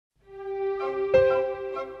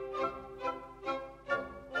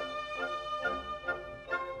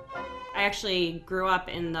I actually grew up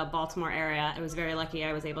in the Baltimore area. I was very lucky.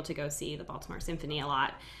 I was able to go see the Baltimore Symphony a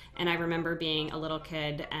lot. And I remember being a little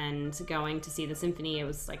kid and going to see the symphony. It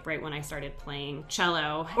was like right when I started playing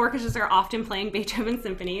cello. Orchestras are often playing Beethoven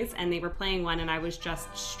symphonies, and they were playing one, and I was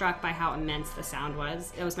just struck by how immense the sound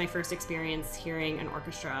was. It was my first experience hearing an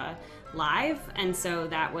orchestra live, and so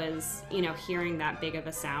that was, hearing that big of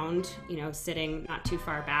a sound, sitting not too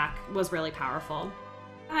far back was really powerful.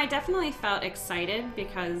 I definitely felt excited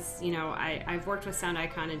because, I've worked with Sound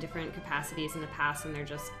Icon in different capacities in the past, and they're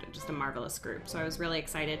just a marvelous group. So I was really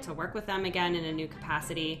excited to work with them again in a new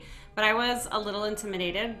capacity. But I was a little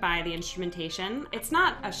intimidated by the instrumentation. It's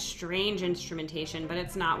not a strange instrumentation, but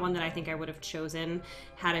it's not one that I think I would have chosen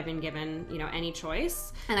had I been given, any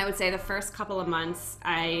choice. And I would say the first couple of months,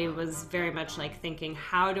 I was very much like thinking,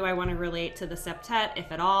 how do I want to relate to the septet, if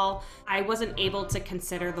at all? I wasn't able to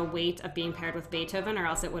consider the weight of being paired with Beethoven, or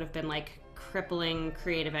else it would have been like crippling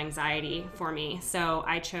creative anxiety for me. So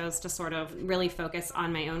I chose to sort of really focus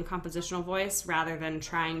on my own compositional voice rather than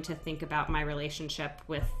trying to think about my relationship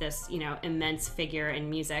with this, immense figure in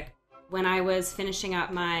music. When I was finishing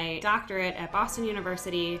up my doctorate at Boston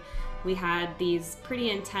University, we had these pretty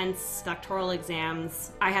intense doctoral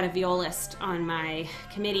exams. I had a violist on my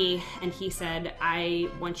committee, and he said, I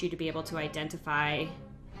want you to be able to identify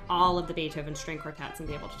all of the Beethoven string quartets and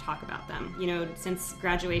be able to talk about them. Since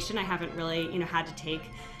graduation, I haven't really, had to take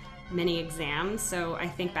many exams. So I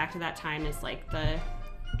think back to that time as like the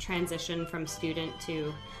transition from student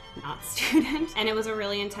to not student. And it was a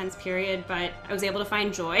really intense period, but I was able to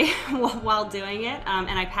find joy while doing it.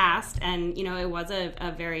 And I passed, and, it was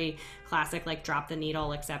a very classic, like, drop the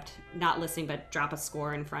needle, except not listening, but drop a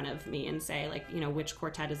score in front of me and say, like, which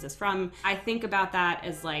quartet is this from? I think about that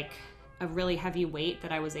as like a really heavy weight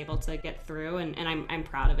that I was able to get through, and I'm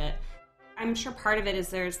proud of it. I'm sure part of it is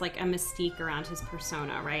there's like a mystique around his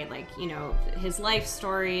persona, right? Like, his life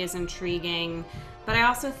story is intriguing, but I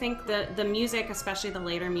also think the music, especially the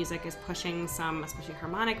later music, is pushing some, especially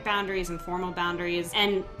harmonic boundaries and formal boundaries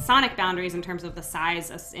and sonic boundaries in terms of the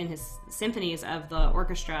size in his symphonies of the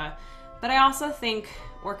orchestra. But I also think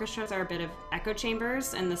orchestras are a bit of echo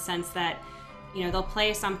chambers in the sense that, they'll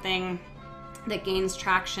play something that gains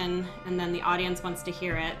traction, and then the audience wants to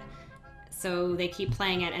hear it, so they keep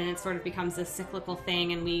playing it, and it sort of becomes this cyclical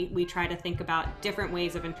thing, and we try to think about different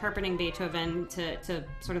ways of interpreting Beethoven to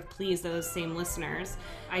sort of please those same listeners.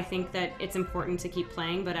 I think that it's important to keep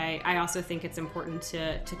playing, but I also think it's important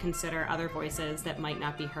to consider other voices that might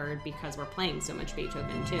not be heard because we're playing so much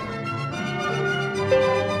Beethoven too.